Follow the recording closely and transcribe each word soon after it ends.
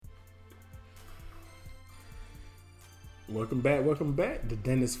Welcome back. The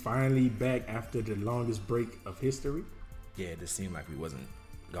den is finally back after the longest break of history. Yeah, it just seemed like we wasn't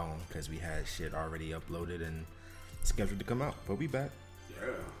gone because we had shit already uploaded and scheduled to come out. But we back. Yeah.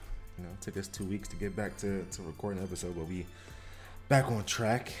 You know, it took us 2 weeks to get back to record an episode, but we back on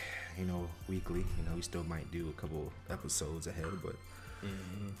track, you know, weekly. You know, we still might do a couple episodes ahead, but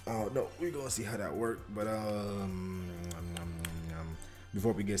oh no, we're gonna see how that works. But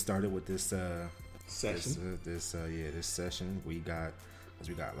before we get started with this Session. this session, we got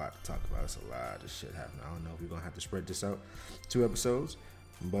a lot to talk about. It's a lot of shit happening. I don't know if we're gonna have to spread this out 2 episodes,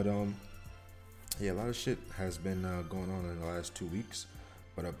 but yeah, a lot of shit has been going on in the last 2 weeks.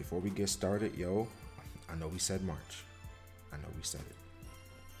 But before we get started, I know we said March. I know we said it.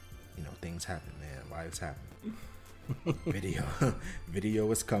 You know, things happen, man. Lives happen.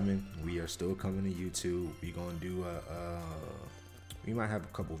 Video is coming. We are still coming to YouTube. We gonna do we might have a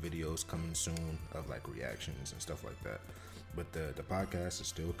couple videos coming soon of like reactions and stuff like that. But the podcast is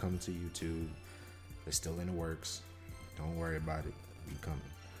still coming to YouTube. It's still in the works. Don't worry about it. We coming.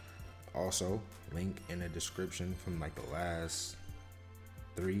 Also, link in the description from like the last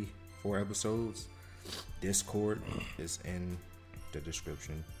 3-4 episodes. Discord is in the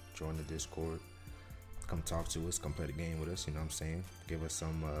description. Join the Discord. Come talk to us. Come play the game with us. You know what I'm saying? Give us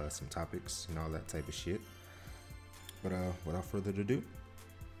some topics and all that type of shit. But without further ado,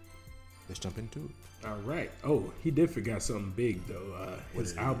 let's jump into it. All right. Oh, he did forget something big though.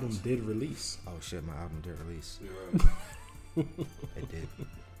 His album did release. Oh shit, my album did release. Yeah. It did,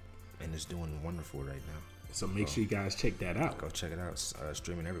 and it's doing wonderful right now. So make sure you guys check that out. Go check it out.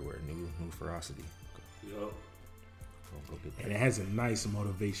 Streaming everywhere. New Ferocity. Yup. Go get that. And it has a nice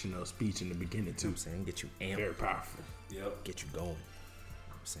motivational speech in the beginning You know too. what I'm saying? Get you amped. Very powerful. Yep. Get you going. You know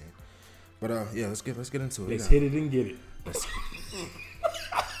what I'm saying? But yeah, let's get into it. Let's hit it and get it. Let's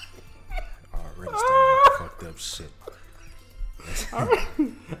already starting with fucked up shit.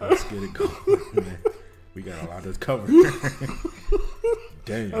 Let's get it going, man. We got a lot to cover.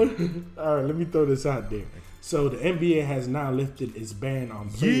 Damn. All right, let me throw this out there. So the NBA has now lifted its ban on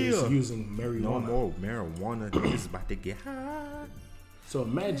players using marijuana. No more marijuana. Niggas is about to get high. So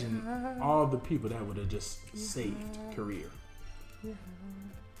imagine all the people that would have just saved career.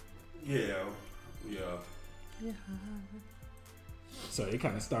 Yeah. So it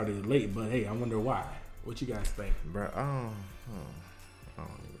kind of started late, but hey, I wonder why. What you guys think? Bro, I don't even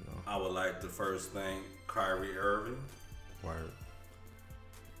know. I would like to first thank Kyrie Irving. Word.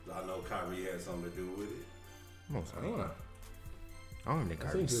 I know Kyrie had something to do with it. Most I don't know. I don't think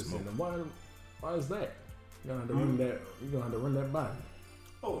That's Kyrie interesting. smoke. Why is that? You're gonna have to run that. You're gonna have to run that by me.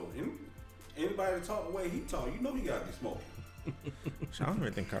 Oh, anybody talk the way he talk, you know he got to be smoking. I don't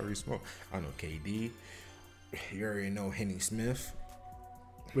even think Kyrie smoke. I know KD. You already know Henny Smith.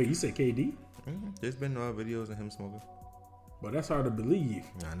 Wait, you said KD? There's been videos of him smoking. But that's hard to believe.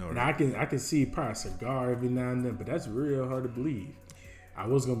 I know. Now Right? I can see probably a cigar every now and then, but that's real hard to believe. I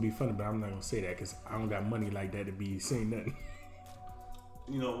was gonna be funny, but I'm not gonna say that because I don't got money like that to be saying nothing.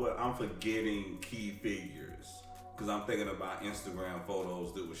 You know what? I'm forgetting key figures because I'm thinking about Instagram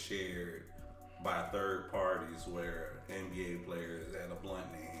photos that were shared by third parties where NBA players had a blunt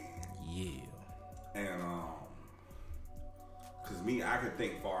in their hand. Yeah. And because I can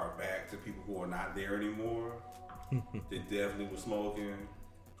think far back to people who are not there anymore. They definitely were smoking.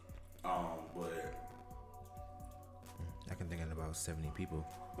 But I can think of about 70 people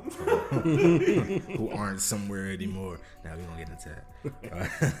who aren't somewhere anymore. Now we're gonna get into that.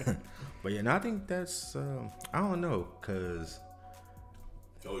 But yeah, no, I think that's I don't know, cause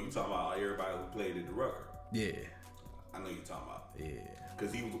you talking about everybody who played at the Rucker? yeah, I know you talking about. yeah.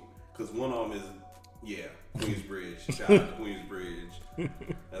 Because one of them is Queensbridge. Shout out to Queensbridge.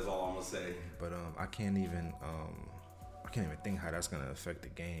 That's all I'm gonna say. But I can't even think how that's gonna affect the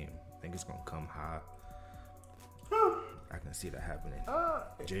game. I think it's gonna come hot. I can see that happening.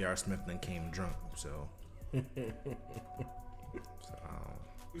 J.R. Smith then came drunk, so. You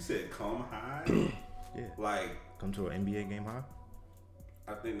said come high? Yeah. Like, Come to an NBA game high?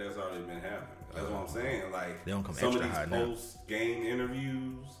 I think that's already been happening. That's what I'm saying. Like, They don't come some extra of high these now. post-game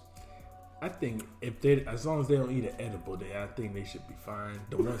interviews. I think as long as they don't eat an edible, I think they should be fine.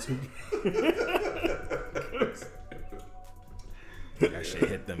 The ones who That shit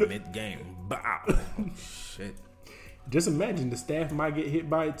hit the mid-game. Bow. Oh, shit. just imagine the staff might get hit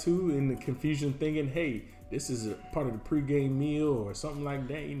by it too, and the confusion thinking, hey, this is a part of the pregame meal or something like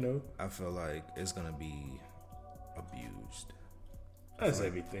that, you know. I feel like it's gonna be abused. That's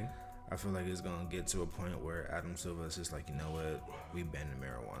everything. I feel like it's gonna get to a point where Adam Silver is just like, you know what, we banning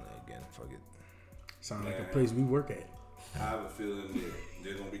marijuana again. Fuck it. Sound like a place we work at. I have a feeling that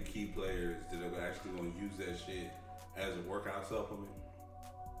there's gonna be key players that are actually gonna use that shit as a workout supplement.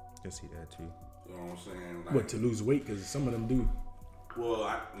 I see that too. You know what I'm saying? Like, What, to lose weight? Because some of them do.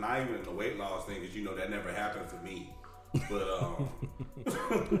 Well, not even the weight loss thing, because that never happened for me. But I'm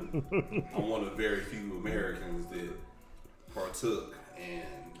one of the very few Americans that partook,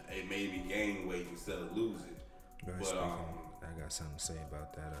 and it made me gain weight instead of lose it. But I got something to say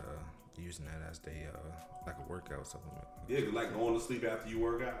about that. Using that as like a workout supplement. Yeah, like going to sleep after you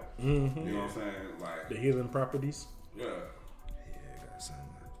work out. Mm-hmm. You know what I'm saying? Like the healing properties. Yeah. Yeah, I got something.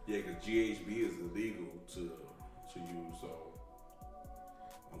 Yeah, because GHB is illegal to use, so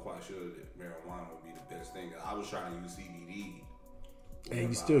I'm quite sure that marijuana would be the best thing. I was trying to use CBD, and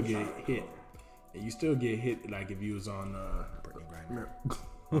you still get hit. And you still get hit like if you was on the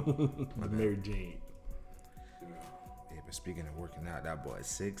Mary Jane. Yeah, but speaking of working out, that boy is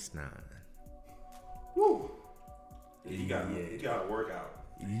 6'9". Woo! Yeah, he got a workout.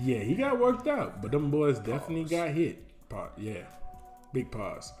 Yeah, he got worked out, but them boys definitely got hit. Yeah, big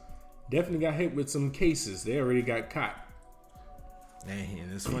pause. Definitely got hit with some cases. They already got caught.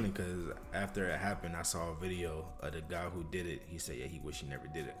 And it's funny because after it happened, I saw a video of the guy who did it. He said, "Yeah, he wish he never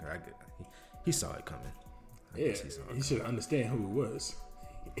did it. He saw it coming." Yeah, he should understand who it was.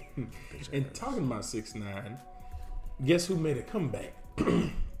 And talking about 6ix9ine, guess who made a comeback?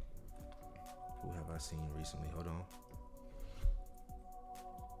 Who have I seen recently? Hold on.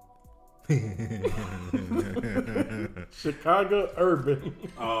 Chicago Urban.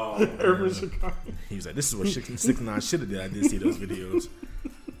 Urban Chicago. He was like, "This is what 6ix9ine should have did." I did see those videos.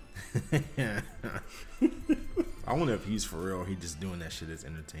 I wonder if he's for real or he just doing that shit as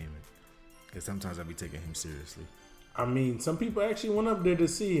entertainment. Because sometimes I be taking him seriously. I mean, some people actually went up there to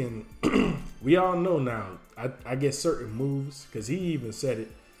see, and we all know now. I guess certain moves, because he even said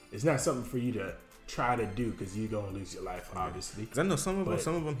it. It's not something for you to try to do because you're gonna lose your life, obviously. Because I know some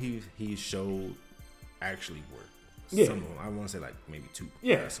of them he showed actually work. Yeah. Some of them, I want to say like maybe 2.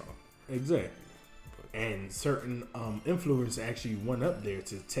 Yeah, that's all. Exactly. And certain influencers actually went up there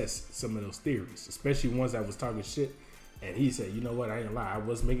to test some of those theories, especially ones that was talking shit. And he said, "You know what? I ain't lie. I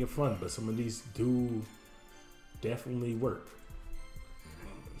was making fun, but some of these do definitely work."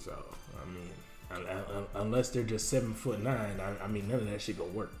 So I mean, unless they're just 7'9", I mean, none of that shit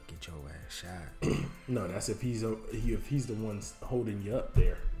gonna work. Get your ass shot. No, that's if he's the one holding you up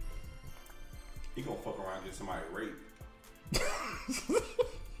there. He gonna fuck around and get somebody raped.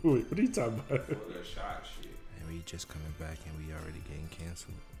 Wait, what are you talking about? For that shot shit. And we just coming back and we already getting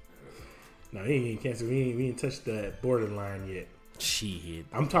canceled. No, he ain't getting canceled. We ain't touched that borderline yet. Shit.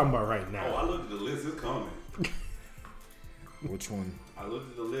 I'm talking about right now. Oh, I looked at the list. It's coming. Which one? I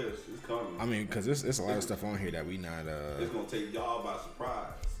looked at the list. It's coming. I mean, because there's a lot of stuff on here that we not. It's gonna take y'all by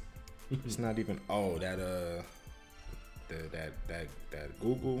surprise. It's not even. Oh, that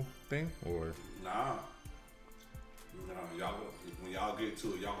Google thing or. Nah. No, y'all. When y'all get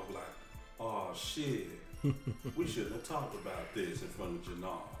to it, y'all gonna be like, "Oh shit, we shouldn't have talked about this in front of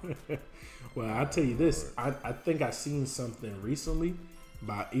Janal." Well, I'll tell you this. I think I seen something recently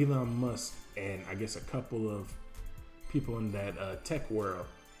by Elon Musk and I guess a couple of people in that tech world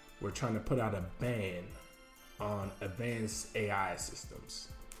were trying to put out a ban on advanced AI systems.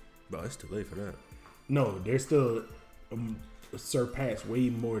 Bro, it's too late for that. No, they're still surpassed way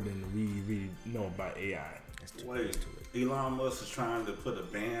more than we really know about AI. Wait, Elon Musk is trying to put a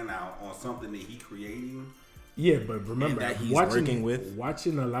ban out on something that he creating. Yeah, but remember, that he's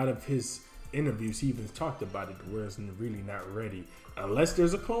watching a lot of his interviews, he even talked about it where it's really not ready. Unless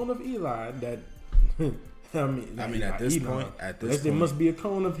there's a clone of Eli that, I mean, at this point, there must be a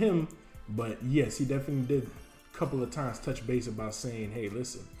clone of him. But yes, he definitely did a couple of times touch base about saying, "Hey,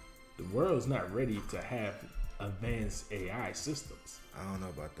 listen, the world's not ready to have advanced AI systems." I don't know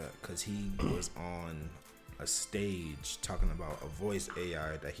about that because he was on a stage talking about a voice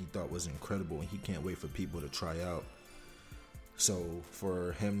AI that he thought was incredible and he can't wait for people to try out. So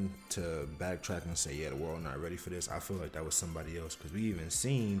for him to backtrack and say, "Yeah, the world not ready for this," I feel like that was somebody else because we even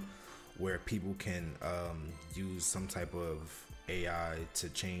seen where people can use some type of AI to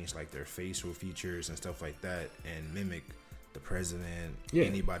change like their facial features and stuff like that and mimic the president,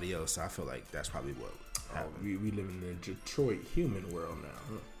 anybody else. So I feel like that's probably what happened. We live in the Detroit human world now.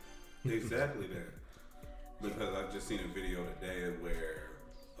 Huh? Exactly that. Because I just seen a video today where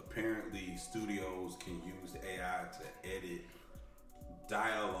apparently studios can use AI to edit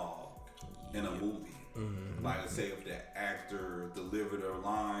dialogue in a movie. Mm-hmm. Like, say if the actor delivered a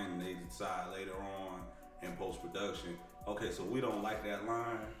line, they decide later on in post-production, okay, so we don't like that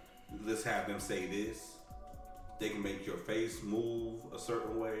line, let's have them say this. They can make your face move a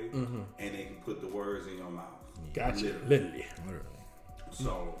certain way, and they can put the words in your mouth. Gotcha. Literally.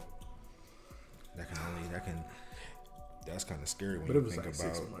 So... that's kind of scary when But you it was think like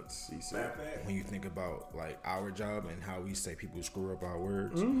about 6 months. He said. Not bad. when you think about like our job and how we say people screw up our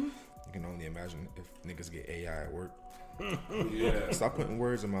words. Mm-hmm. You can only imagine if niggas get AI at work. Yeah. Stop putting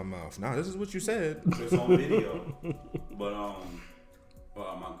words in my mouth. Nah, this is what you said. It's on video. But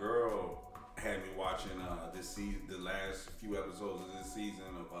my girl had me watching this season, the last few episodes of this season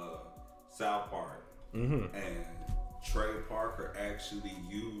of South Park, and Trey Parker actually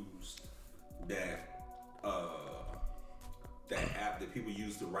used that app that people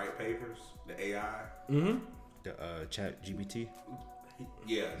use to write papers, the AI. The ChatGPT.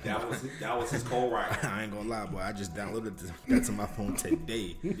 Yeah, that was his co-writer. I ain't gonna lie, boy. I just downloaded that to my phone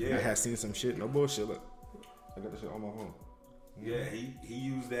today. Yeah. I had seen some shit. No bullshit. Look, I got this shit on my phone. Yeah, he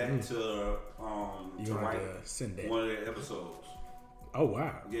used that to write send that. one of the episodes. Oh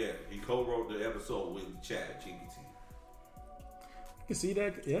wow! Yeah, he co-wrote the episode with ChatGPT. I can see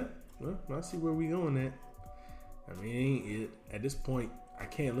that. Yeah, well, I see where we going at. I mean, at this point, I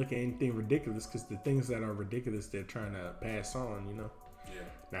can't look at anything ridiculous because the things that are ridiculous, they're trying to pass on. You know. Yeah.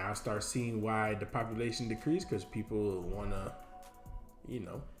 Now I start seeing why the population decreased because people want to,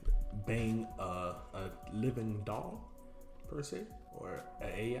 bang a living doll per se, or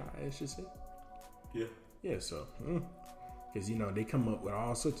an AI, I should say. Yeah. Yeah, so because they come up with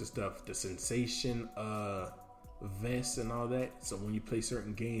all sorts of stuff, the sensation vests and all that. So when you play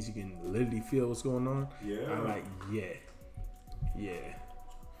certain games, you can literally feel what's going on. Yeah. I'm like, yeah.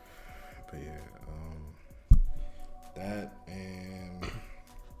 But yeah, that and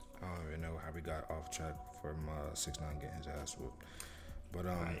I don't even know how we got off track from 6ix9ine getting his ass whooped. But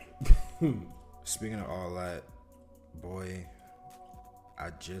speaking of all that, boy,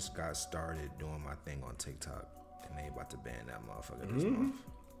 I just got started doing my thing on TikTok, and they about to ban that motherfucker this month.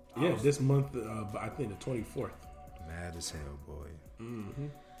 Yeah, this month, I think the 24th. Mad as hell, boy. Yeah.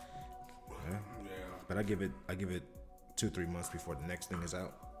 Yeah. But I give it 2-3 months before the next thing is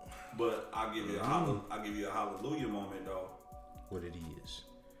out. But I'll give you a hallelujah moment though. What it is?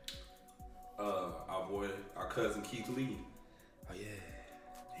 Our cousin Keith Lee. Oh yeah.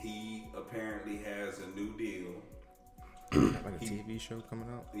 He apparently has a new deal. Like a TV show coming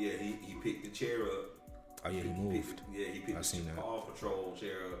out? Yeah, he picked the chair up. Oh yeah, he moved. He picked I seen the that. Paw Patrol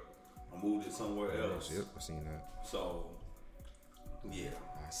chair up and moved it somewhere else. Yep, I seen that. So, yeah.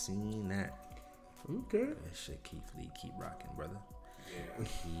 I seen that. Okay. That shit, Keith Lee, keep rocking, brother. Yeah.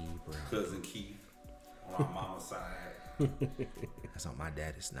 Keep rocking. Cousin Keith on our mama's side. That's on my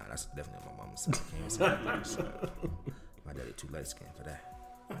daddy's. Nah, that's definitely on my mama's side. Can't say my daddy's side. My daddy too light skinned for that.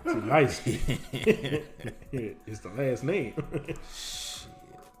 Too nice. It's the last name. Shit.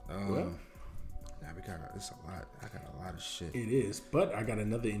 Well, nah, we got it's a lot. I got a lot of shit. it is, but I got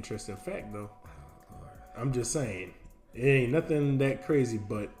another interesting fact though. I'm just saying, it ain't nothing that crazy,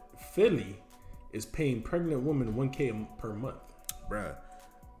 but Philly is paying pregnant women $1,000 per month. Bruh,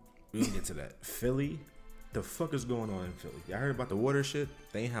 we can get to that. Philly, the fuck is going on in Philly? Y'all heard about the water shit?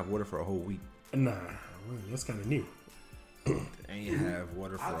 They ain't have water for a whole week. Nah, well, that's kind of new. They ain't have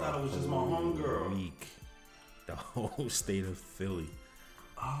water for I thought a it was just my whole homegirl. week. The whole state of Philly.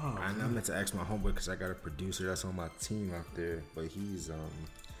 Oh, I meant to ask my homeboy because I got a producer that's on my team out there, but he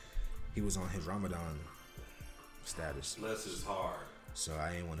was on his Ramadan status. Bless his heart. So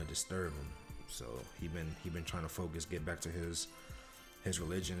I ain't want to disturb him. So he been trying to focus, get back to his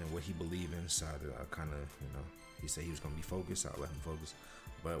religion and what he believe in. So I kind of, he said he was gonna be focused. I let him focus.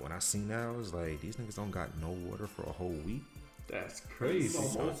 But when I seen that, I was like, these niggas don't got no water for a whole week. that's crazy.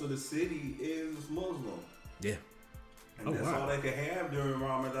 Most of the city is Muslim. Yeah. And that's all they can have during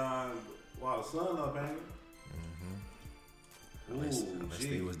Ramadan while the sun up, ain't it? Unless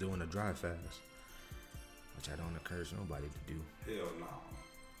they was doing a dry fast, which I don't encourage nobody to do. Hell no.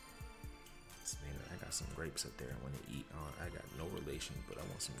 Man, I got some grapes up there I want to eat. I got no relation, but I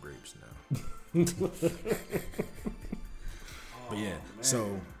want some grapes now. But yeah, man.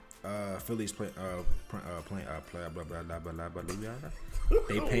 so Philly's They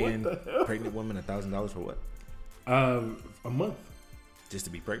paying pregnant women $1,000 for what? A month, Just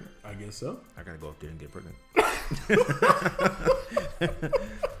to be pregnant? I guess so. I gotta go up there and get pregnant.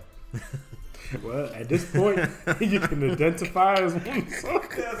 Well, at this point, you can identify as one. So.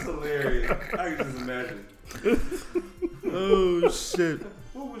 That's hilarious. I can just imagine. Oh shit!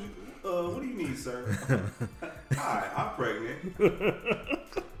 What do you need, sir? Hi, I'm pregnant.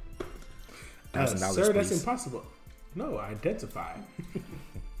 $1,000, Sir, that's please. impossible. No, identify.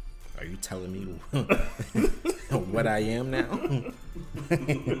 Are you telling me what I am now?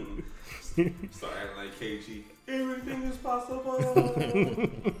 Start acting like KG. Everything is possible.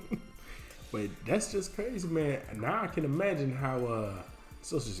 But that's just crazy, man. Now I can imagine how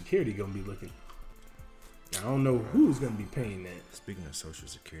Social Security gonna be looking. I don't know who's gonna be paying that. Speaking of Social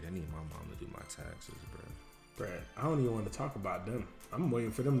Security, I need my mom to do my taxes, bro. Brad, I don't even want to talk about them. I'm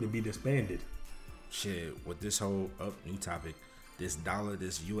waiting for them to be disbanded. Shit, with this whole new topic, this dollar,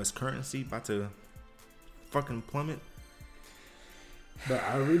 this U.S. currency about to fucking plummet. But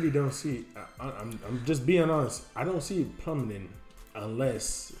I really don't see. I'm just being honest. I don't see it plummeting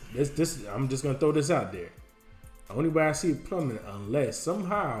unless this. I'm just gonna throw this out there. The only way I see it plummeting unless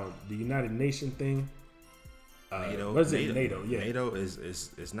somehow the United Nations thing. NATO, what is it? NATO, yeah. NATO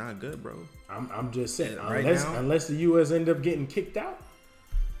is not good, bro. I'm just saying, right unless the U.S. end up getting kicked out,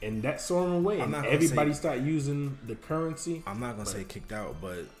 and that soaring away, and everybody start using the currency. I'm not gonna say kicked out,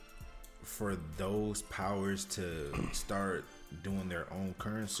 but for those powers to start doing their own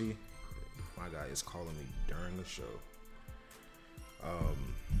currency, my guy is calling me during the show.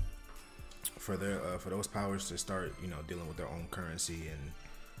 For those powers to start, dealing with their own currency and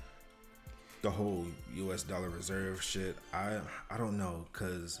the whole U.S. dollar reserve shit, I don't know,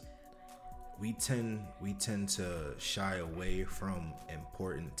 cause we tend to shy away from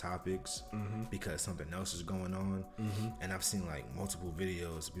important topics because something else is going on, and I've seen like multiple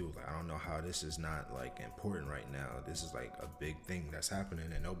videos of people like, I don't know how this is not like important right now. This is like a big thing that's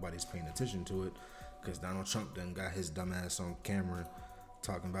happening and nobody's paying attention to it because Donald Trump done got his dumb ass on camera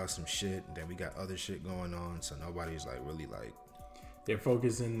talking about some shit, and then we got other shit going on, so nobody's like really like. They're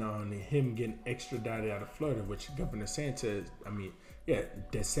focusing on him getting extradited out of Florida, which Governor DeSantis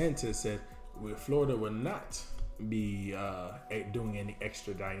said Florida will not be doing any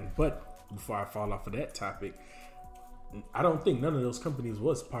extraditing. But before I fall off of that topic, I don't think none of those companies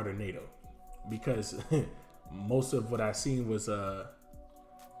was part of NATO because most of what I seen was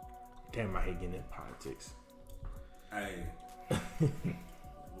damn, I hate getting in politics. Hey,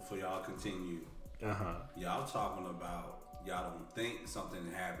 before y'all continue, y'all talking about. Y'all don't think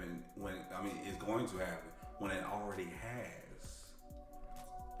something happened it's going to happen when it already has.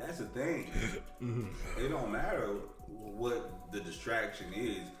 That's the thing. It don't matter what the distraction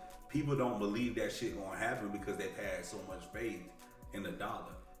is. People don't believe that shit gonna happen because they've had so much faith in the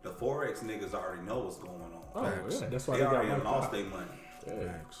dollar. The Forex niggas already know what's going on. Oh, yeah. That's why they got already lost their money.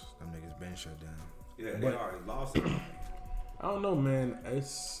 Facts. Them niggas been shut down. Yeah, they already lost their money. I don't know, man.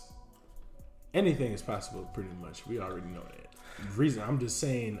 Anything is possible, pretty much. We already know that. The reason I'm just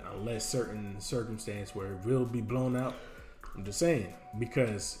saying, unless certain circumstance where it will be blown out, I'm just saying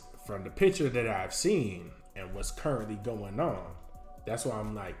because from the picture that I've seen and what's currently going on, that's why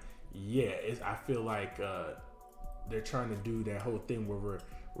I'm like, I feel like they're trying to do that whole thing where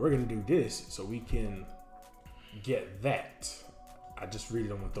we're gonna do this so we can get that. I just really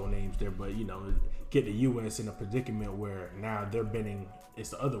don't want to throw names there, but get the U.S. in a predicament where now they're bending. It's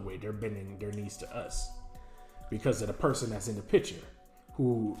the other way. They're bending their knees to us because of the person that's in the picture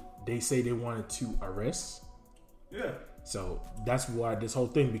who they say they wanted to arrest. Yeah. So that's why this whole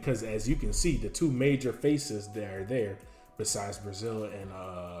thing, because as you can see, the two major faces that are there besides Brazil and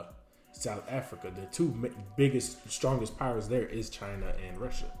South Africa, the two biggest, strongest powers there is China and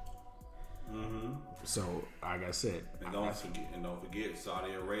Russia. So, like I said, and don't forget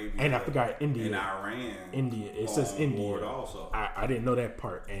Saudi Arabia, and I forgot India and Iran. India, it says India. Also, I didn't know that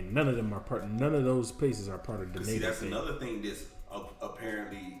part, and none of them are part. None of those places are part of the NATO. See, that's thing. another thing that's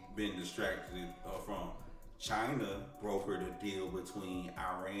apparently been distracted from. China brokered a deal between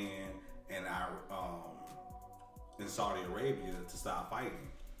Iran and Saudi Arabia to stop fighting.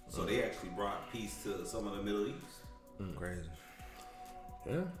 So they actually brought peace to some of the Middle East. Crazy.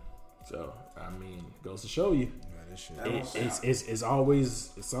 Yeah. So goes to show you, it's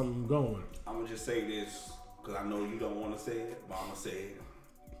always something going. I'm gonna just say this because I know you don't want to say it, but I'm gonna say it.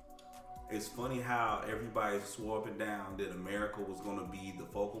 It's funny how everybody swore up and down that America was gonna be the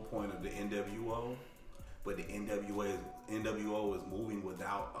focal point of the NWO, but the NWO is moving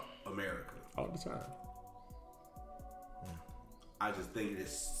without America all the time. I just think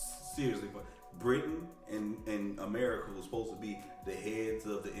it's seriously funny. Britain and America was supposed to be the heads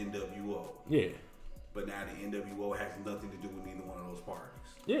of the NWO. Yeah. But now the NWO has nothing to do with neither one of those parties.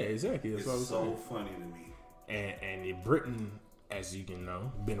 Yeah, exactly. That's it's so funny to me. And in Britain, as you can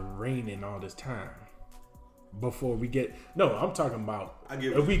know, been reigning all this time. Before we get I'm talking about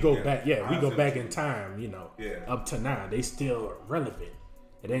if we go back, we go back in time, up to now, they still relevant.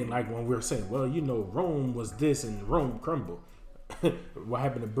 It ain't like when we're saying, well, Rome was this and Rome crumbled. What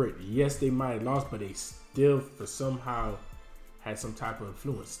happened to Britain? Yes, they might have lost, but they still, for somehow, had some type of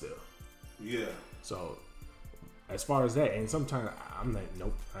influence still. Yeah. So, as far as that, and sometimes I'm like,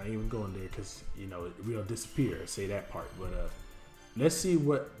 nope, I ain't even going there because we'll disappear. Say that part, but let's see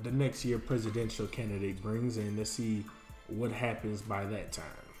what the next year presidential candidate brings, and let's see what happens by that time.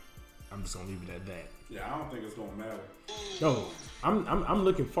 I'm just gonna leave it at that. Yeah, I don't think it's gonna matter. No, I'm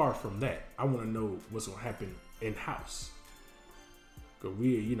looking far from that. I want to know what's gonna happen in house. Cause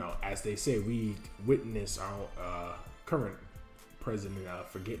we, you know, as they say, we witness our current president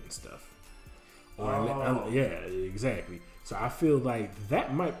forgetting stuff. Yeah, exactly. So I feel like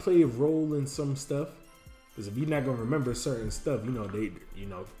that might play a role in some stuff. Because if you're not gonna remember certain stuff,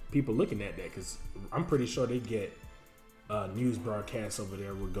 people looking at that. Because I'm pretty sure they get news broadcasts over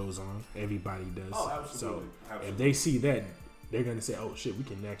there. What goes on, everybody does. Oh, absolutely. So if they see that, they're gonna say, "Oh shit, we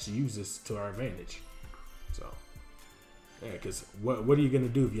can actually use this to our advantage." So yeah, because what are you gonna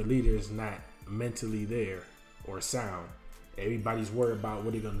do if your leader is not mentally there or sound? Everybody's worried about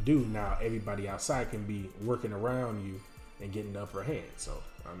what they're gonna do. Now everybody outside can be working around you and getting the upper hand. So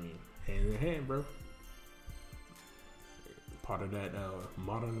I mean, hand in hand, bro. Part of that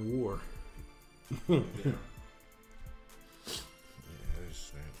modern war. Yeah,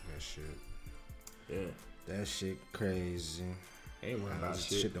 that shit. Yeah, that shit crazy. Ain't worried about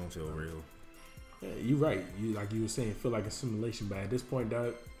shit. Shit don't feel real. Yeah, you right. You like you were saying, feel like a simulation. But at this point,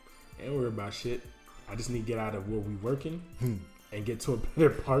 dog, ain't worried about shit. I just need to get out of where we working and get to a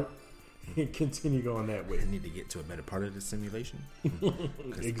better part and continue going that way. I need to get to a better part of the simulation.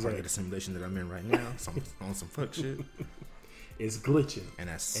 Exactly. Part of the simulation that I'm in right now, on some fuck shit. It's glitching, and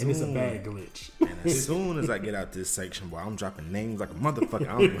it's a bad glitch. And as soon as I get out this section, boy, I'm dropping names like a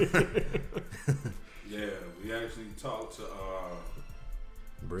motherfucker. Yeah, we actually talked to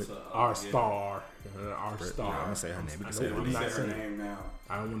Britt. Our star. Yeah, I'm gonna say her name. We can say her name now.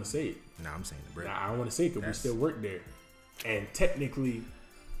 I don't want to say it. Nah, I'm saying the Britt. I don't want to say it because we still work there, and technically,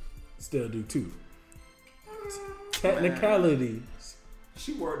 still do too. Technicalities.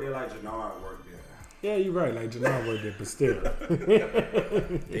 She worked there like Janard worked there. Yeah, you're right. Like Janard worked there, but still.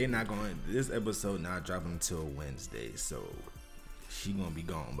 They not going. This episode not dropping until Wednesday, so she gonna be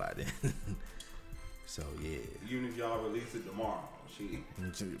gone by then. So yeah. Even if y'all release it tomorrow, she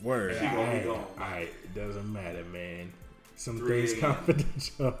word. She gonna be gone. Alright, it doesn't matter, man. Some things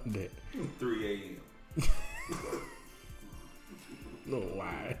confidential on that. 3 a.m. No,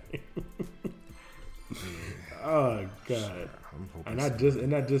 why? Oh God! And I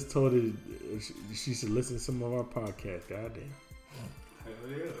just told her she should listen to some of our podcasts. Goddamn. Hell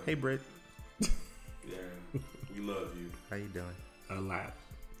yeah. Hey, Britt. Yeah, we love you. How you doing? A lot.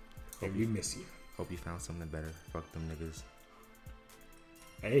 And we miss you. Hope you found something better. Fuck them niggas.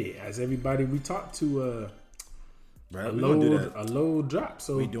 Hey, as everybody we talked to, bro, a load drop.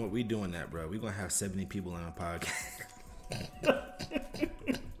 So we doing that, bro. We gonna have 70 people on our podcast.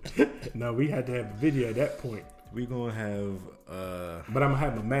 No, we had to have a video at that point. We gonna have but I'm gonna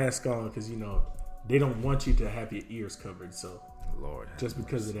have my mask on because they don't want you to have your ears covered. So Lord, just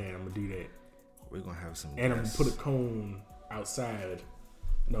because of that, I'm gonna do that. We're gonna have some and guests. I'm gonna put a cone outside.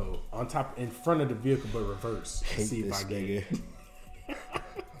 No, on top, in front of the vehicle, but reverse. See if I get it.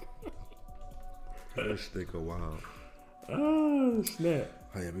 This nigga wild. Oh snap!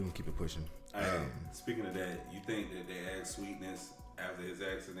 Oh yeah, we gonna keep it pushing. Speaking of that, you think that they asked Sweetness after his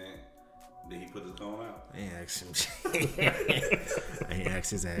accident? Did he put his cone out? I ain't asked him shit. I ain't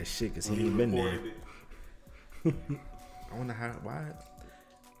asked his ass shit because he ain't been there. I wonder why.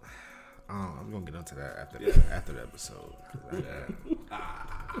 I'm gonna get into that after the episode.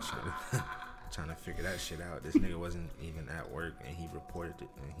 Trying to figure that shit out. This nigga wasn't even at work and he reported it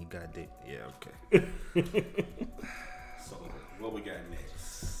and he got dick. Yeah, okay. So what we got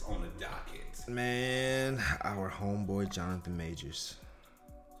next on the docket? Man, our homeboy Johnathan Majors.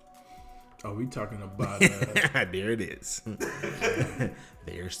 Oh, we talking about there it is.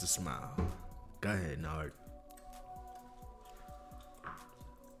 There's the smile. Go ahead, Nard.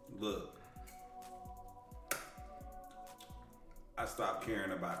 Look, I stopped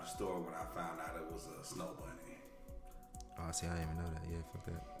caring about the store when I found out it was a snow bunny. Oh, see, I didn't even know that. Yeah, fuck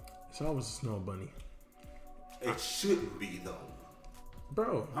that. It's always a snow bunny. It shouldn't be though,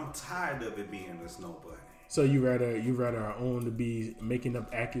 bro. I'm tired of it being a snow bunny. So you rather our own to be making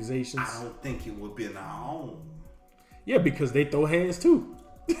up accusations? I don't think it would be our own. Yeah, because they throw hands too.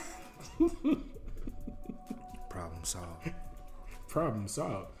 Problem solved. Problem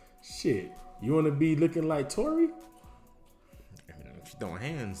solved. Shit, you want to be looking like Tory? If you throwing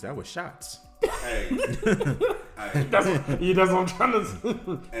hands, that was shots. Hey, that's what I'm trying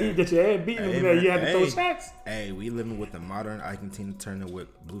to. You get your head beaten over there. You had to throw shots. Hey, we living with the modern Ike and Tina Turner with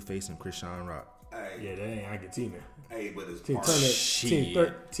Blueface and Krishan Rock. Hey. Yeah, that ain't Ike and Tina. Hey, but it's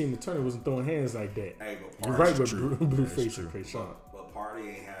Tina Turner wasn't throwing hands like that. Hey, but you're right with Blueface and Krishan. But Party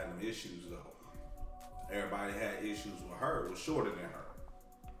ain't had them issues though. Everybody had issues with her. Was shorter than her.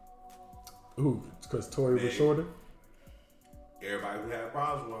 Who? Because Tory was shorter. everybody who had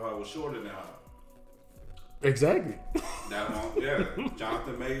problems with her was shorter than her. Exactly. Yeah.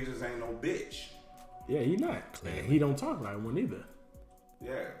 Johnathan Majors ain't no bitch. Yeah, he not. And he don't talk like one either.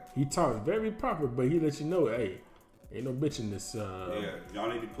 Yeah. He talks very proper, but he lets you know, hey, ain't no bitch in this. Yeah, y'all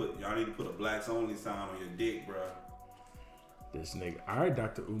need to put a blacks only sign on your dick, bro. This nigga. All right,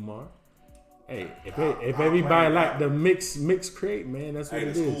 Dr. Umar. Hey, if everybody like the mix crate, man, that's what it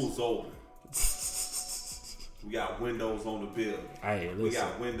is. Hey, the school's open. We got windows on the building. Hey, listen. We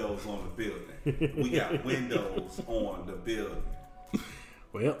got windows on the building. We got windows on the building.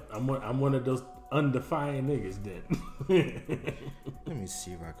 Well, I'm one of those undefying niggas then. Let me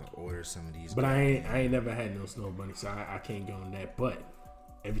see if I can order some of these. But I ain't never had no snow bunny, so I can't go on that. But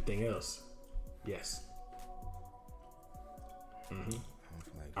everything else, yes. Mm-hmm.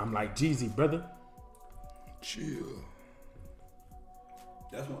 I'm like Jeezy, brother. Chill.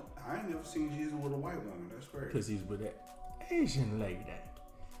 That's what I ain't never seen Jesus with a white woman. That's crazy. Because he's with that Asian lady.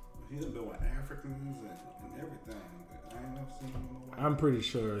 He's been with Africans and everything. But I ain't never seen him with a white I'm pretty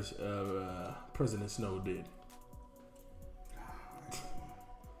sure President Snow did. I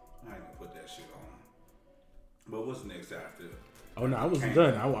ain't gonna put that shit on. But what's next after? Oh no, I wasn't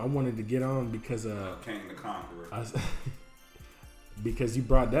done. I wanted to get on because King the Conqueror. Because you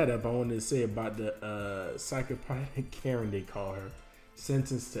brought that up, I wanted to say about the psychopathic Karen, they call her,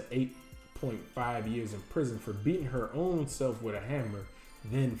 sentenced to 8.5 years in prison for beating her own self with a hammer,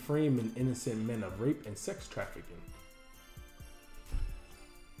 then framing innocent men of rape and sex trafficking.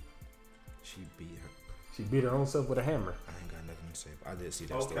 She beat her own self with a hammer. I ain't got nothing to say. I did see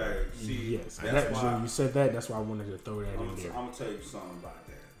that Okay, story. see, yes, that's why you said that. That's why I wanted to throw that in there. I'm gonna tell you something about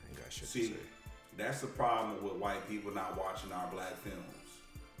that. I ain't got shit See, to say. that's the problem with white people not watching our black films.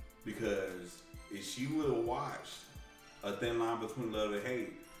 Because if she would have watched A Thin Line Between Love and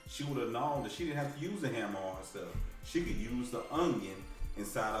Hate, she would have known that she didn't have to use a hammer on herself. She could use the onion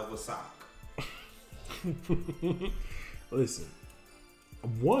inside of a sock. Listen,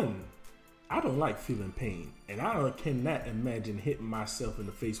 I don't like feeling pain, and I cannot imagine hitting myself in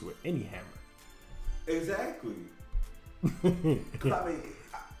the face with any hammer. Exactly. Because I mean,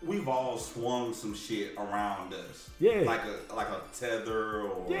 we've all swung some shit around us. Yeah. Like a tether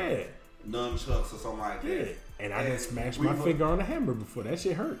or nunchucks or something like that. Yeah. And I done smashed my finger on a hammer before. That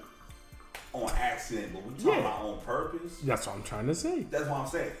shit hurt. On accident, but we talking about on purpose. That's what I'm trying to say. That's what I'm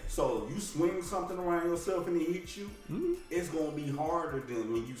saying. So you swing something around yourself and it hits you, it's gonna be harder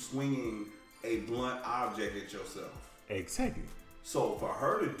than when you swinging a blunt object at yourself. Exactly. So for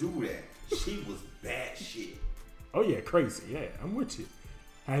her to do that, she was bad shit. Oh yeah, crazy. Yeah, I'm with you.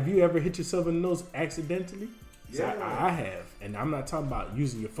 Have you ever hit yourself in the nose accidentally? Yeah, I have, and I'm not talking about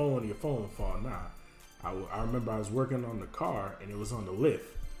using your phone fall. Nah, I remember I was working on the car and it was on the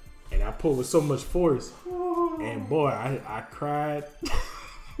lift. And I pulled with so much force, and boy, I cried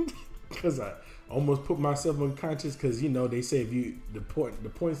because I almost put myself unconscious. Because they say if the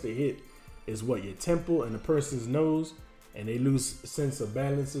points they hit is what, your temple and the person's nose, and they lose sense of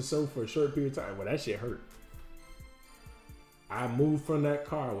balance or so for a short period of time. Well, that shit hurt. I moved from that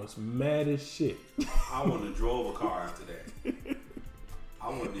car. I was mad as shit. I wouldn't have drove a car after that. I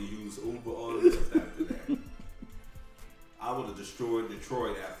wouldn't have used Uber or Lyft after that. I would have destroyed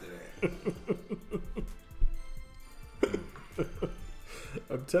Detroit after that.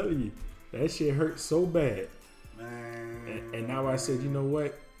 I'm telling you, that shit hurt so bad. Man. And now I said, you know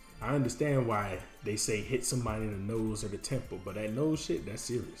what? I understand why they say hit somebody in the nose or the temple, but that nose shit, that's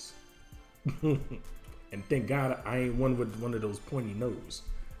serious. And thank God I ain't one with one of those pointy nose.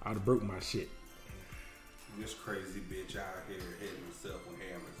 I'd have broke my shit. This crazy bitch out here hitting herself with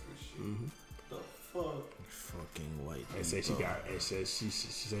hammers and shit. Mm-hmm. The fuck? Fucking white. And said she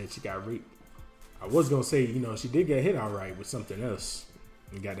said she got raped. I was gonna say, she did get hit outright with something else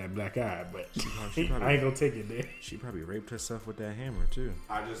and got that black eye, but she probably, I ain't gonna take it there. She probably raped herself with that hammer too.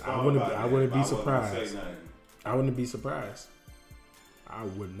 I wouldn't be surprised. I wouldn't be surprised. I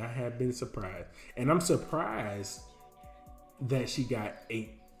would not have been surprised. And I'm surprised that she got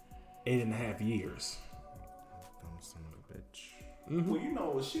 8.5 years. Dumb son of a bitch. Mm-hmm.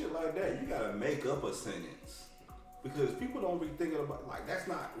 Well, with shit like that, you gotta make up a sentence. Because people don't be thinking about, that's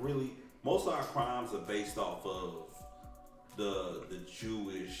not really, most of our crimes are based off of the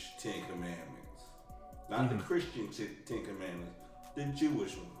Jewish Ten Commandments. Not the Christian Ten Commandments, the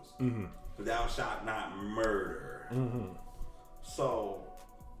Jewish ones. Mm-hmm. Thou shalt not murder. Mm-hmm. So,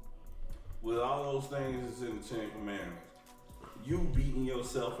 with all those things in the Ten Commandments, you beating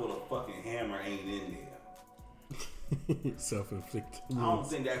yourself with a fucking hammer ain't in there. Self-inflicted. I don't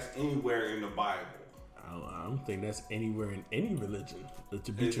think that's anywhere in the Bible. I don't think that's anywhere in any religion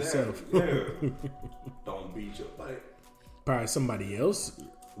to beat Exactly. yourself. Yeah. Don't beat your probably somebody else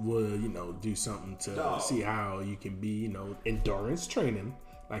would, do something to see how you can be, endurance training.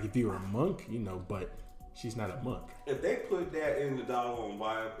 Like if you were a monk, but she's not a monk. If they put that in the doggone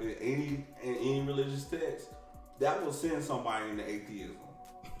Bible, in any religious text, that will send somebody into atheism.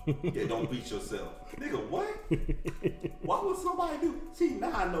 Yeah, don't beat yourself. Nigga, what? Why would somebody do? See,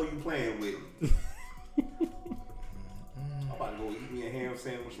 now I know you playing with me. I'm about to go eat me a ham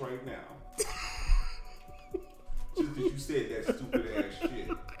sandwich right now. Just because you said that stupid ass shit.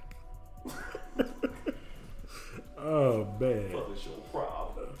 Oh, man. What is your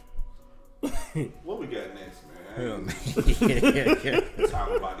problem? What we got next, man?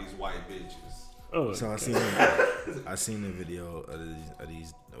 Talking about these white bitches. Oh, so I seen a video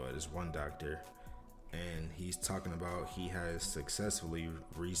of this one doctor, and he's talking about he has successfully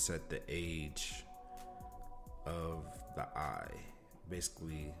reset the age of the eye.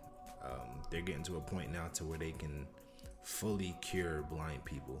 Basically, they're getting to a point now to where they can fully cure blind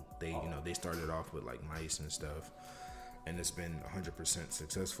people. They started off with like mice and stuff, and it's been 100%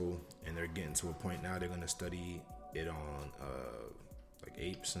 successful. And they're getting to a point now they're gonna study it on like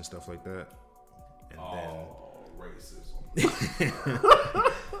apes and stuff like that. And racism.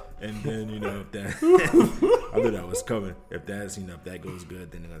 And then if that I knew that was coming. If that's if that goes good,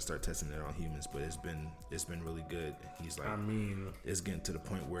 then they're gonna start testing it on humans. But it's been really good. He's like, it's getting to the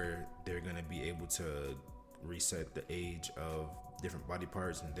point where they're gonna be able to reset the age of different body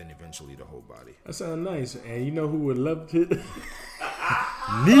parts and then eventually the whole body. That sounds nice. And you know who would love to?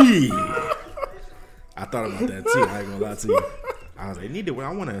 Me. I thought about that too. I ain't gonna lie to you. I was like,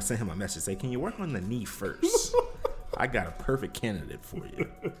 I want to send him a message. Say, can you work on the knee first? I got a perfect candidate for you.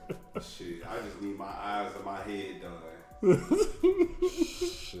 Shit, I just need my eyes and my head done.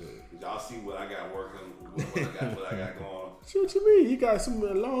 Shit. Y'all see what I got working, what I got going. Shit, what you mean? You got some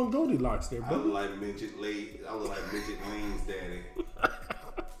long Goldilocks there, bro. I look like midget Lane's daddy.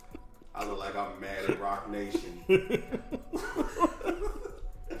 I look like I'm mad at Rock Nation.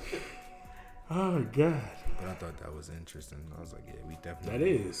 Oh, God. But I thought that was interesting. I was like, yeah, we definitely. That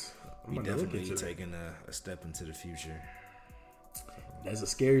is. We definitely taking a step into the future. That's a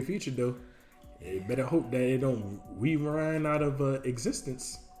scary future, though. You better hope that it don't rewind out of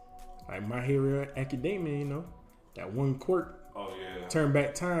existence. Like My Hero Academia, that one quirk. Oh, yeah. Turn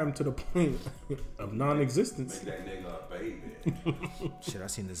back time to the point of non-existence. Make that nigga a baby. Shit, I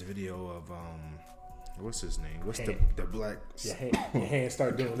seen this video of what's his name? What's the black? Your hand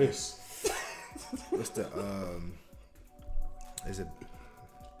start doing this. What's the is it?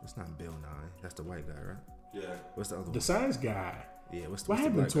 It's not Bill Nye. That's the white guy, right? Yeah. What's the other one? The science guy. Yeah. What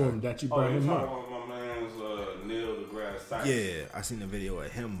happened to him that you brought him up? My man's Neil deGrasse Tyson. Yeah, I seen a video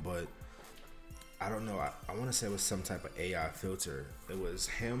of him, but I don't know. I want to say it was some type of AI filter. It was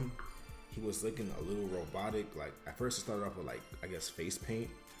him. He was looking a little robotic. Like at first, it started off with like I guess face paint,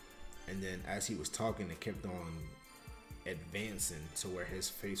 and then as he was talking, it kept on advancing to where his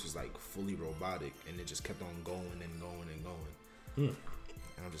face was like fully robotic, and it just kept on going and going and going.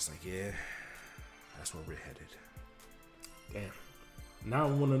 And I'm just like, yeah, that's where we're headed. Damn. Now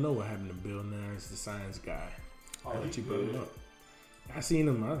I want to know what happened to Bill Nye, the science guy. Oh, that you brought him up. I seen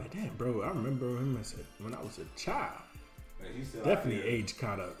him. I was like, damn, bro. I remember him when I was a child. Definitely age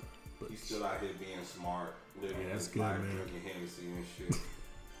caught up. But he's still out here being smart, living that's his good, life, man. drinking Hennessy and shit.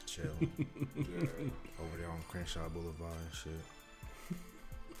 Chill. Yeah. Over there on Crenshaw Boulevard and shit.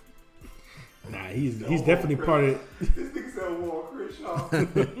 Nah, he's definitely part of. This nigga said Walt Crenshaw.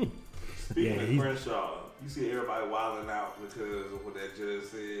 Speaking of Crenshaw, you see everybody wilding out because of what that judge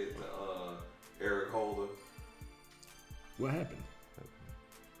said to Eric Holder. What happened?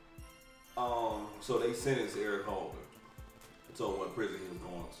 So they sentenced Eric Holder. Told what prison he was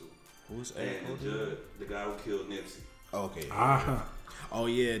going to. Who's and Eric the Holder? judge, the guy who killed Nipsey. Okay. Oh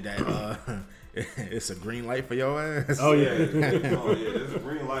yeah, that it's a green light for your ass. Oh yeah. There's a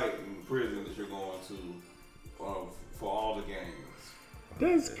green light in prison that you're going to for all the gangs.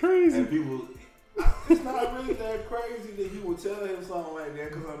 That's crazy. And people, it's not really that crazy that he would tell him something like that.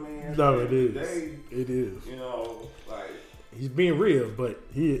 Because I mean, no, it is. It is. Like he's being real, but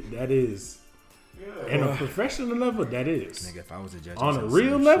that is. Yeah. And a professional level, that is. Nigga, if I was a judge, on a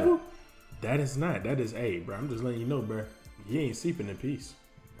real level, that is not. That is, bro. I'm just letting you know, bro. You ain't sleeping in peace.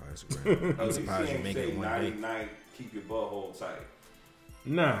 That's great. I'm surprised you make it one day. Night, keep your butthole tight.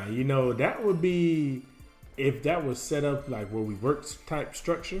 Nah, that would be if that was set up like where we work type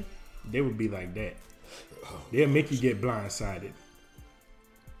structure. They would be like that. They'll make you get blindsided,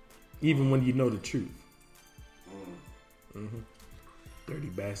 even when you know the truth. Dirty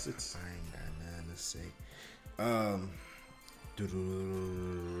bastards. I ain't got nothing to say.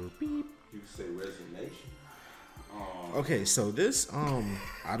 You say resignation. Okay, so this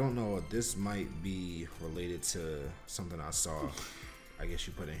I don't know. This might be related to something I saw. I guess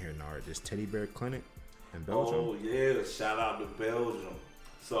you put in here, Nard. This teddy bear clinic in Belgium. Oh yeah, shout out to Belgium.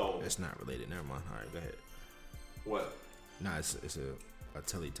 So it's not related. Never mind. All right, go ahead. What? Nah, it's a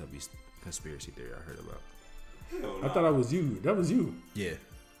Teletubbies conspiracy theory I heard about. Hell I no. thought that was you. That was you. Yeah,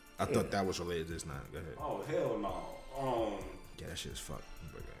 I thought that was related to this. Not go ahead. Oh hell no. Yeah, that shit is fucked.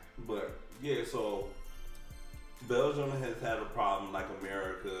 But yeah, so Belgium has had a problem like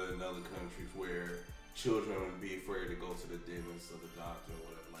America and other countries where children would be afraid to go to the dentist or the doctor or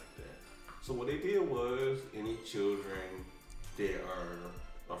whatever like that. So what they did was any children that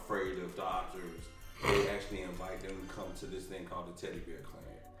are afraid of doctors, they actually invite them to come to this thing called the Teddy Bear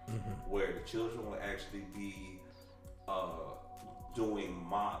Clinic, where the children will actually be doing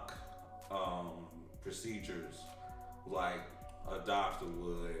mock procedures like a doctor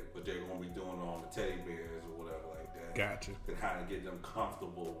would, but they're going to be doing it on the teddy bears or whatever like that. Gotcha. To kind of get them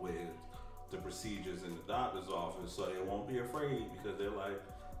comfortable with the procedures in the doctor's office so they won't be afraid because they're like,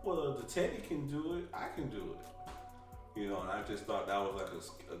 well, the teddy can do it, I can do it. You know, and I just thought that was like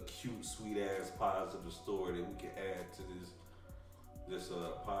a cute, sweet-ass positive story that we could add to this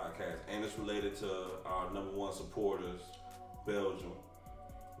podcast. And it's related to our number one supporters, Belgium.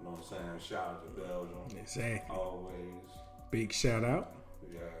 You know what I'm saying? Shout out to Belgium. Exactly. Always. Big shout out.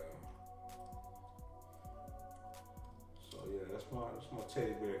 Yeah. So yeah, that's my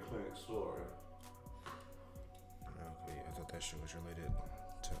teddy bear clinic story. Okay, I thought that shit was related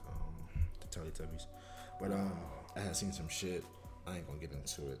to Teletubbies, but I had seen some shit. I ain't gonna get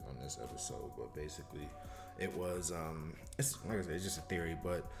into it on this episode, but basically, it was it's like I said, it's just a theory,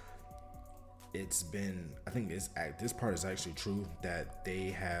 but it's been, I think this part is actually true, that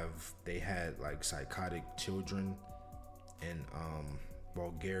they had like psychotic children in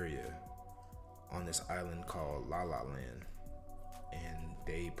Bulgaria on this island called La La Land, and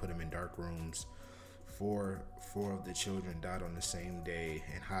they put them in dark rooms. Four of the children died on the same day,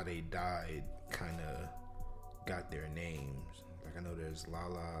 and how they died kind of got their names. Like I know there's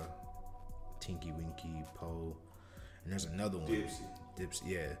Lala, Tinky Winky, Poe, and there's another one, Dipsy.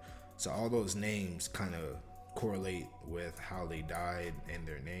 Yeah. So all those names kind of correlate with how they died and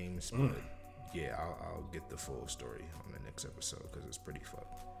their names. But yeah, I'll get the full story on the next episode because it's pretty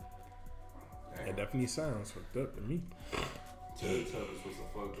fucked. It definitely sounds fucked up to me. Teletubbies was a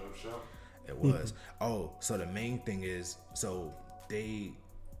fucked up show. It was. Oh, so the main thing is, the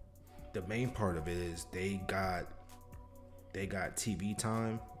main part of it is they got TV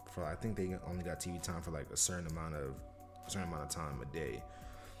time for, I think they only got TV time for like a certain amount of time a day.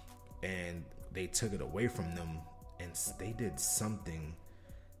 And they took it away from them, and they did something,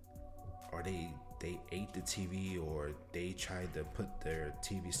 or they ate the TV, or they tried to put their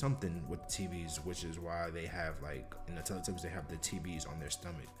TV, something with the TVs, which is why they have, like, in the Teletubbies, they have the TVs on their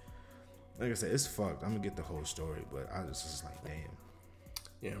stomach. Like I said, it's fucked. I'm gonna get the whole story, but I was just like, damn.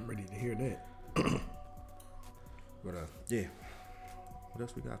 Yeah, I'm ready to hear that. But yeah. What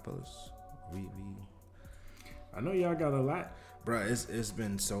else we got, fellas? We I know y'all got a lot. Bruh, it's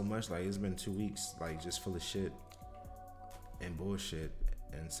been so much. Like, it's been 2 weeks, like, just full of shit and bullshit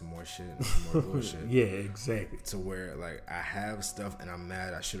and some more shit and some more bullshit. Yeah, exactly. To where, like, I have stuff and I'm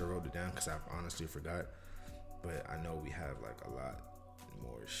mad I should have wrote it down because I honestly forgot. But I know we have, like, a lot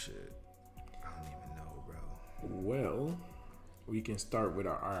more shit. I don't even know, bro. Well, we can start with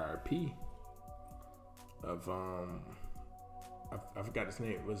our IRP of, I forgot his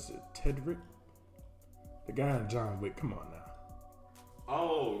name. Was it Tedrick? The guy in John Wick. Come on now.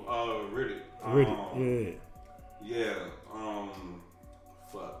 Oh, Riddick. Riddick, yeah. Yeah,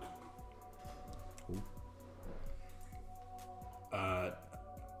 fuck.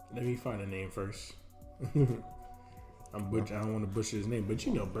 Let me find a name first. I don't want to butcher his name, but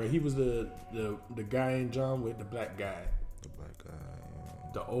you know, bro, he was the guy in John Wick, the black guy. The black guy.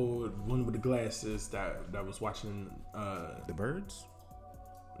 The old one with the glasses that was watching. The birds?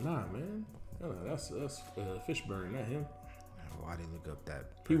 Nah, man. No, that's Fishburne, not him. Why they look up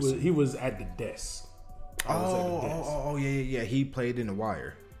that person? He was at the desk. Yeah. He played in The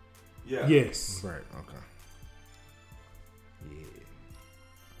Wire. Yeah. Yes. Right. Okay. Yeah.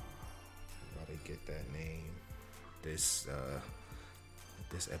 Why they get that name? This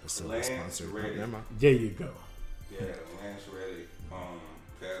episode is sponsored. There you go. Yeah, Lance Reddick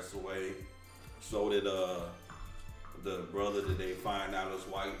passed away. So did the brother that they find out is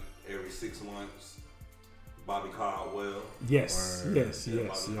white every 6 months, Bobby Caldwell. Yes. Bobby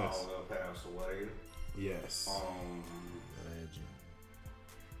Caldwell passed away. Yes. Legend.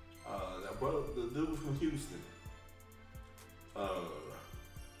 That brother, the dude from Houston.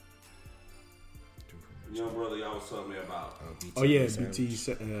 Young brother, y'all was telling me about. Oh yeah,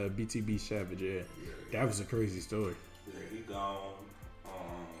 BTB Savage. Yeah, that was a crazy story. Yeah, he gone.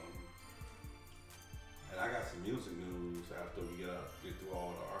 And I got some music news after we get through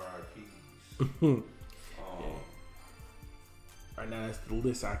all the RIPs. Right now, that's the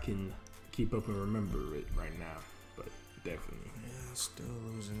list I can keep up and remember it right now, but definitely. Yeah, still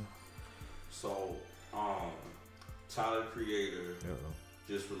losing. So, Tyler Creator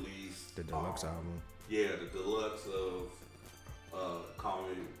just released the deluxe album. Yeah, the deluxe of Call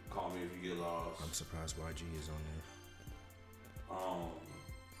Me If You Get Lost. I'm surprised YG is on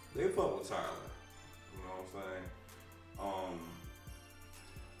there. They fuck with Tyler. You know what I'm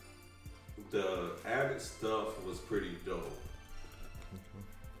saying? The added stuff was pretty dope.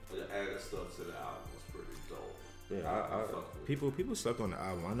 The added stuff to the album was pretty dope. Yeah, people slept on the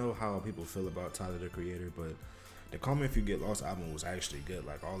album. I know how people feel about Tyler the Creator, but the Call Me If You Get Lost album was actually good.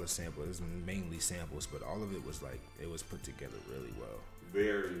 Like all the samples, it was mainly samples, but all of it was like it was put together really well.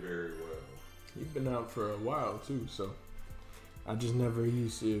 Very, very well. He's been out for a while too, so I just never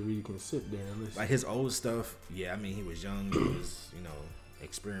used to really can sit there and listen. Like his old stuff, yeah. I mean, he was young. He was,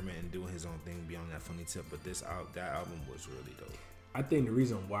 experimenting, doing his own thing beyond that funny tip. But that album was really dope. I think the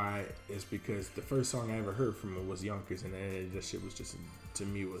reason why is because the first song I ever heard from him was Yonkers, and then that shit was just, to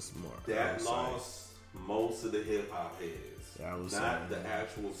me, was more. That lost most of the hip hop heads. Yeah, I was not the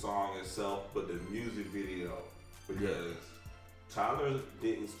actual song itself, but the music video. Because Tyler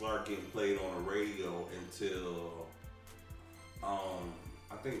didn't start getting played on the radio until,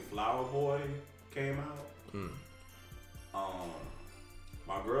 I think Flower Boy came out.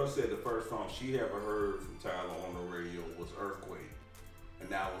 My girl said the first song she ever heard from Tyler on the radio was Earthquake. And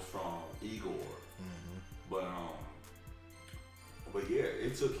that was from Igor. But yeah,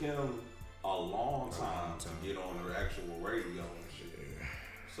 it took him a long time to get on the actual radio and shit.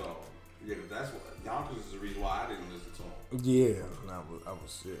 So yeah, that's what Yonkers is the reason why I didn't listen to him. Yeah, I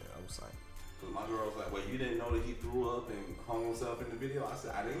was like, cause my girl was like, "Wait, you didn't know that he threw up and hung himself in the video?" I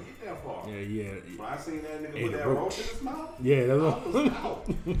said, "I didn't get that far." Yeah. When I seen that nigga put that roach in his mouth, yeah, that's I was out.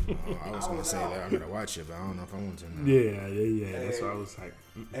 I was gonna say that I'm gonna watch it, but I don't know if I want to now. Yeah. That's why I was like.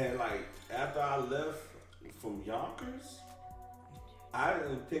 And like after I left from Yonkers, I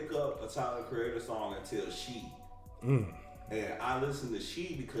didn't pick up a Tyler Creator song until She. And I listened to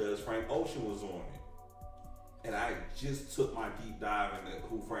She because Frank Ocean was on it. And I just took my deep dive into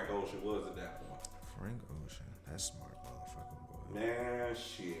who Frank Ocean was at that point. Frank Ocean, that's smart motherfucking boy. Man,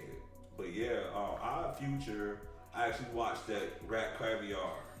 shit. But yeah, our Future, I actually watched that Rap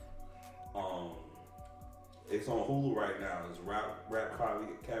Caviar. It's on Hulu right now. It's Rap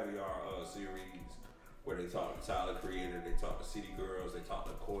Caviar series where they talk to Tyler Creator, they talk to City Girls, they talk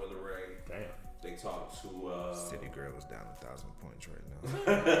to Coyle Ray. Damn. They talk to City Girl was down 1,000 points right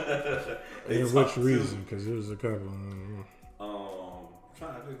now. And which reason? Because there was a couple. I'm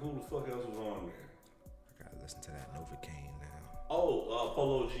trying to think who the fuck else was on there. I gotta listen to that Novocaine now. Oh,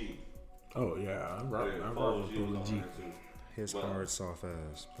 Polo G. Oh yeah, I rock with Polo G. His hard soft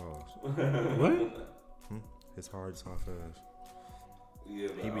ass. Pause. What? His hard soft ass. Yeah,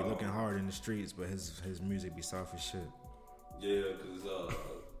 but, he be looking hard in the streets, but his music be soft as shit. Yeah, because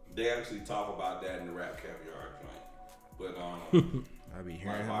they actually talk about that in the Rap Caviar joint. But I be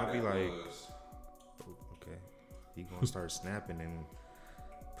hearing him. I be like, okay, he gonna start snapping and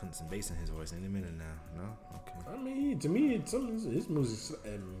putting some bass in his voice any minute now. No, okay. I mean, to me, his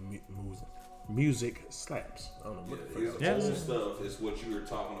music slaps. I don't know what his old stuff is what you were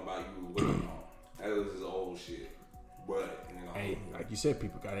talking about. You were working on. That was his old shit. But hey, like you said,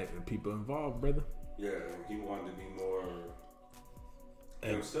 people involved, brother. Yeah, he wanted to be more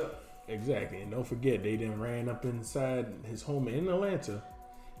himself. Exactly, and don't forget they then ran up inside his home in Atlanta.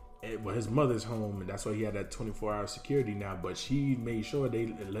 His mother's home, and that's why he had that 24-hour security now. But she made sure they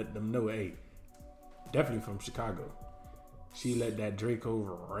let them know, hey, definitely from Chicago. She let that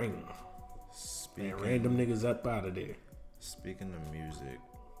Draco ring and ran them niggas up out of there. Speaking of music,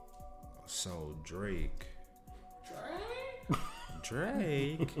 so Drake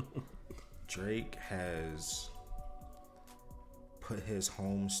has put his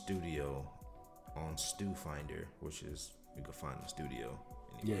home studio on Stu Finder, which is you can find the studio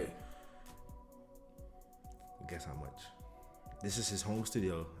anywhere. Yeah. Guess how much? This is his home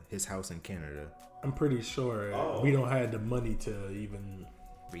studio, his house in Canada. I'm pretty sure we don't have the money to even.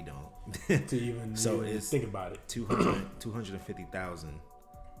 We don't. So it's think about it. 250,000.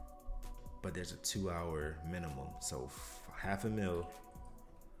 But there's a 2-hour minimum, so $500,000.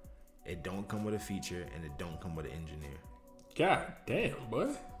 It don't come with a feature, and it don't come with an engineer. God damn,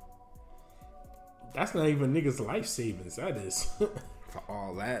 boy. That's not even niggas' life savings. That is. For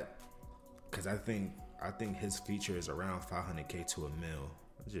all that, because I think I think his feature is around 500K to $1 million.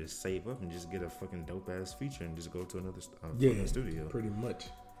 Just save up and just get a fucking dope ass feature and just go to another fucking studio. Pretty much.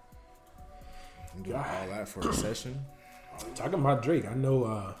 And do all that for a session. Talking about Drake, I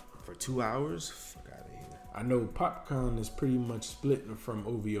know for 2 hours. Fuck out of here. I know Popcorn is pretty much splitting from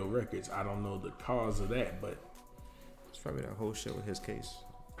OVO Records. I don't know the cause of that, but it's probably that whole shit with his case.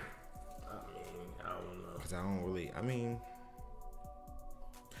 I don't know. Cause I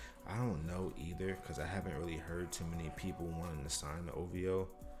don't know either, because I haven't really heard too many people wanting to sign the OVO.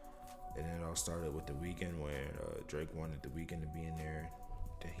 And then it all started with The Weeknd, where Drake wanted The Weeknd to be in there.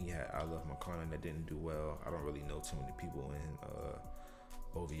 Then he had I Love McConnell that didn't do well. I don't really know too many people in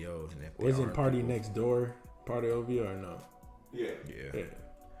OVO. And if wasn't Party people, Next Door part of OVO or no? Yeah.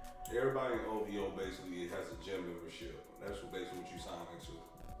 Everybody in OVO basically has a gym membership. That's basically what you sign into.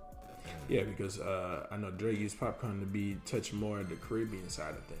 Yeah, because I know Drake used Popcorn to be touch more of the Caribbean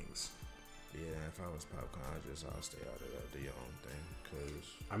side of things. Yeah, if I was Popcorn, I'll stay out of that, do your own thing. Cause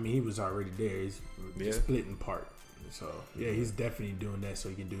I mean, he was already there. He's splitting part. So yeah, he's definitely doing that so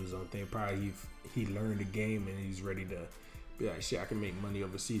he can do his own thing. Probably he learned the game and he's ready to be like, shit, I can make money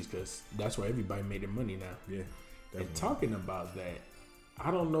overseas because that's where everybody made their money now. Yeah. Definitely. And talking about that,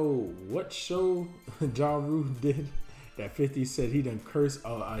 I don't know what show Ja Rule did that 50 said he done cursed.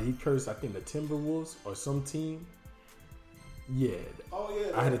 He cursed, I think, the Timberwolves or some team. Yeah. Oh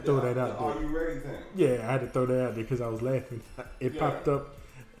yeah. I had to throw that out there. Are you ready thing? Yeah, I had to throw that out there because I was laughing. It popped up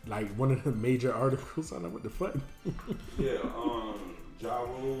like one of the major articles. I don't know what the fuck. Yeah. Ja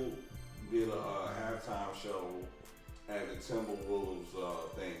Rule did a halftime show at the Timberwolves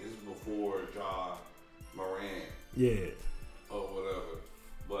thing. This is before Ja Morant. Yeah. Or whatever.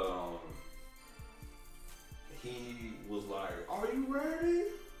 But he was like, "Are you ready?"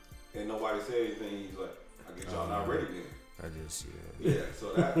 And nobody said anything. He's like, "I guess y'all not ready then." I just yeah.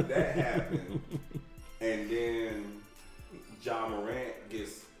 So that happened, and then Ja Morant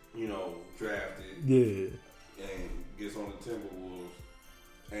gets drafted. Yeah. And gets on the Timberwolves,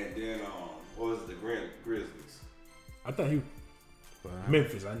 and then what was it, the Grizzlies? I thought he.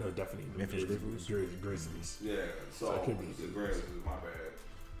 Memphis, I know definitely. Memphis Grizzlies. Yeah, so it could be the Grizzlies. My bad,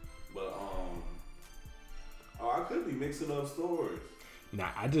 but I could be mixing up stories. Nah,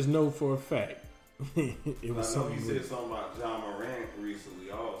 I just know for a fact it was something. You said something about Ja Morant recently,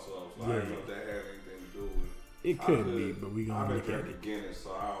 also. So I don't know if that had anything to do with it. It could be, but we gonna look at it. Guinness,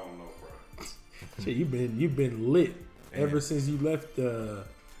 so I don't know, bro. Shit, you've been lit ever since you left the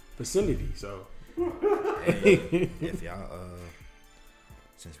facility. So, if y'all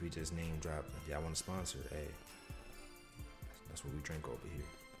since we just name dropped, if y'all want to sponsor, hey, that's what we drink over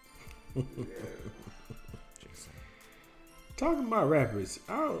here. Yeah. Talking about rappers,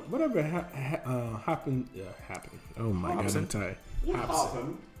 whatever happened. Oh my God, I'm tired.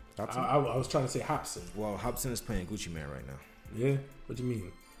 Hopsin. I was trying to say Hopsin. Well, Hopsin is playing Gucci Mane right now. Yeah, what you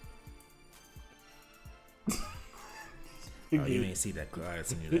mean? You ain't see that clip. I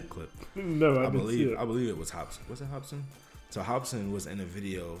sent you that clip. No, I believe it was Hopsin. Was it Hopsin? So Hopsin was in a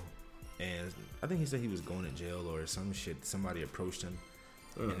video, and I think he said he was going to jail or some shit. Somebody approached him,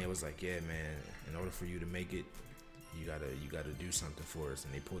 and it was like, "Yeah, man, in order for you to make it, you gotta do something for us."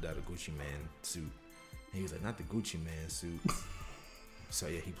 And they pulled out a Gucci Mane suit, and he was like, "Not the Gucci Mane suit." So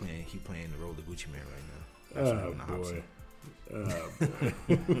yeah, he playing the role of Gucci Mane right now. Oh boy.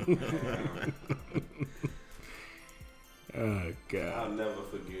 Oh God. I'll never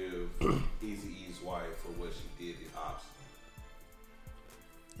forgive Eazy-E's wife for what she did at Hopsin.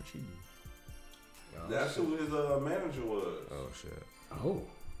 What she do? That's who his manager was. Oh shit.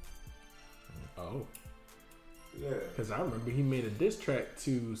 Oh. Yeah. Because I remember he made a diss track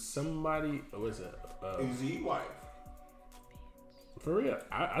to somebody. What was it? Eazy-E's wife. For real,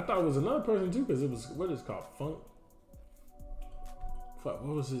 I thought it was another person too, because it was what is it called, Funk. Fuck,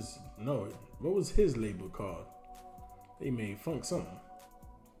 what was his? No, what was his label called? They made Funk something.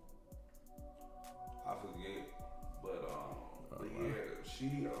 I forget, but yeah,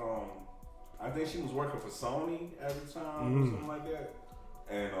 she I think she was working for Sony at the time or something like that,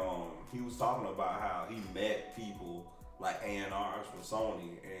 and he was talking about how he met people like A&Rs from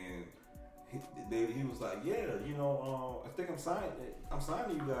Sony, and he was like, yeah, I think I'm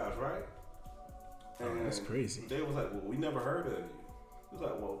signing you guys, right? And that's crazy. They was like, well, we never heard of you. He was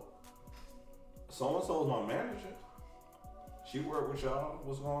like, well, so-and-so's my manager. She worked with y'all.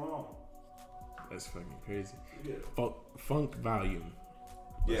 What's going on? That's fucking crazy. Yeah. Funk Volume.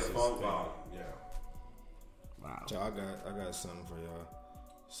 Yeah, Funk Volume. Yeah. Wow. So I got something for y'all.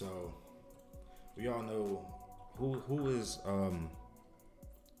 So we all know who is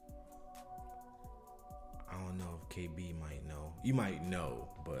I don't know if KB might know. You might know,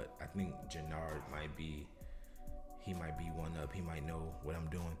 but I think Jannard might be. He might be one up. He might know what I'm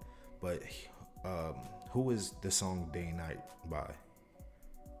doing. But who is the song "Day and Night" by?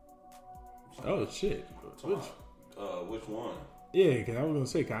 Oh shit! Which one? Yeah, because I was gonna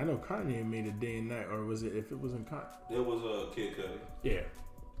say, 'cause I know Kanye made a Day and Night, or was it? If it wasn't Kanye, It was a Kid Cudi. yeah.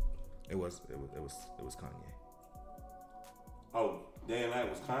 It was Kanye. Oh, Day and Night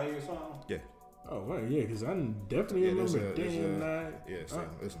was Kanye's song? Yeah. Oh right, yeah, because I definitely remember Day and Night. Yeah, same.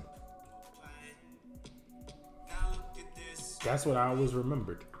 Listen. That's what I always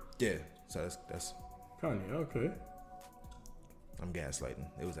remembered. Yeah. So that's Kanye, okay. I'm gaslighting.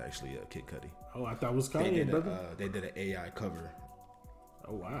 It was actually Kid Cudi. Oh, I thought it was Kanye, brother. They did an AI cover.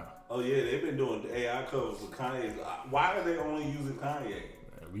 Oh wow. Oh yeah, they've been doing AI covers with Kanye. Why are they only using Kanye?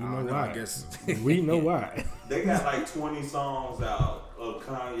 We know why. I guess we know why. They got like 20 songs out of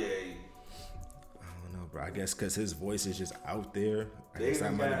Kanye. I don't know, bro. I guess because his voice is just out there. I guess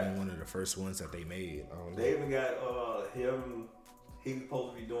that might have been one of the first ones that they made. They even got him. He's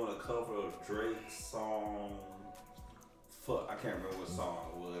supposed to be doing a cover of Drake's song. Fuck, I can't remember what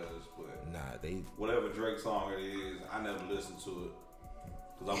song it was, but whatever Drake song it is, I never listened to it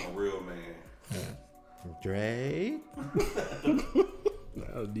because I'm a real man. Drake.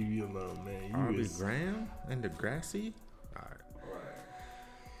 I'll leave you alone, man. Harvey Graham and Degrassi. All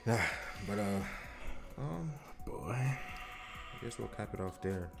right. But boy, I guess we'll cap it off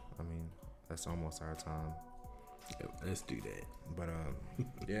there. I mean, that's almost our time. Yeah, let's do that. But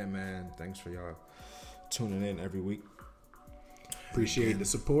yeah, man. Thanks for y'all tuning in every week. Appreciate the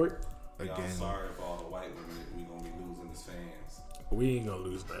support. Again, I'm sorry for all the white women we gonna be losing as fans. We ain't gonna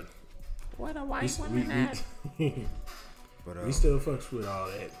lose nothing. What a white woman at? But we still fucks with all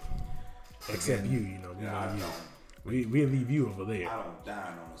that, except you. You know, we leave you over there. I don't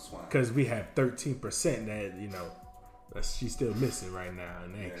dine on the swine because we have 13% that she's still missing right now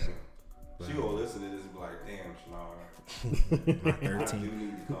in action. Yeah. She gonna listen to this and be like, "Damn, Shanara, you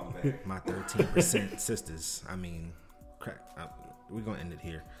need to come back." My 13% sisters. I mean, crack. We're gonna end it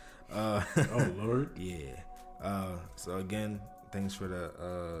here. Oh Lord. Yeah. So again, thanks for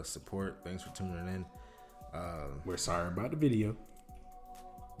the support. Thanks for tuning in. We're sorry about the video.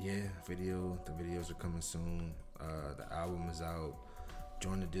 Yeah, the videos are coming soon. The album is out.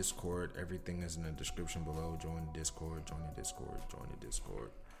 Join the Discord. Everything is in the description below. Join the Discord.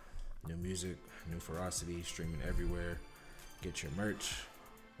 New music, new Ferocity, streaming everywhere. Get your merch.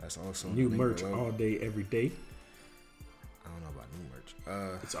 That's also new merch below. All day, every day. I don't know about new merch.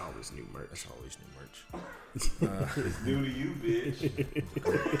 It's always new merch. It's always new merch. It's new to you, bitch.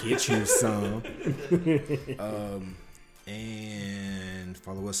 Get you some. And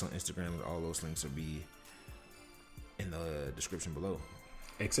follow us on Instagram. All those links will be in the description below.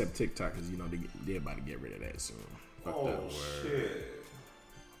 Except TikTok, because they're about to get rid of that soon. Oh shit.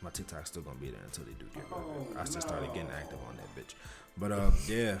 My TikTok's still gonna be there until they do get rid of it. I just started getting active on that bitch. But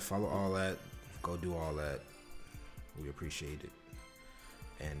yeah, follow all that. Go do all that. We appreciate it.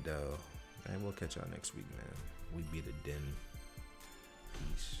 And we'll catch y'all next week, man. We be the Den.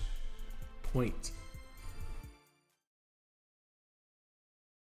 Peace. Point.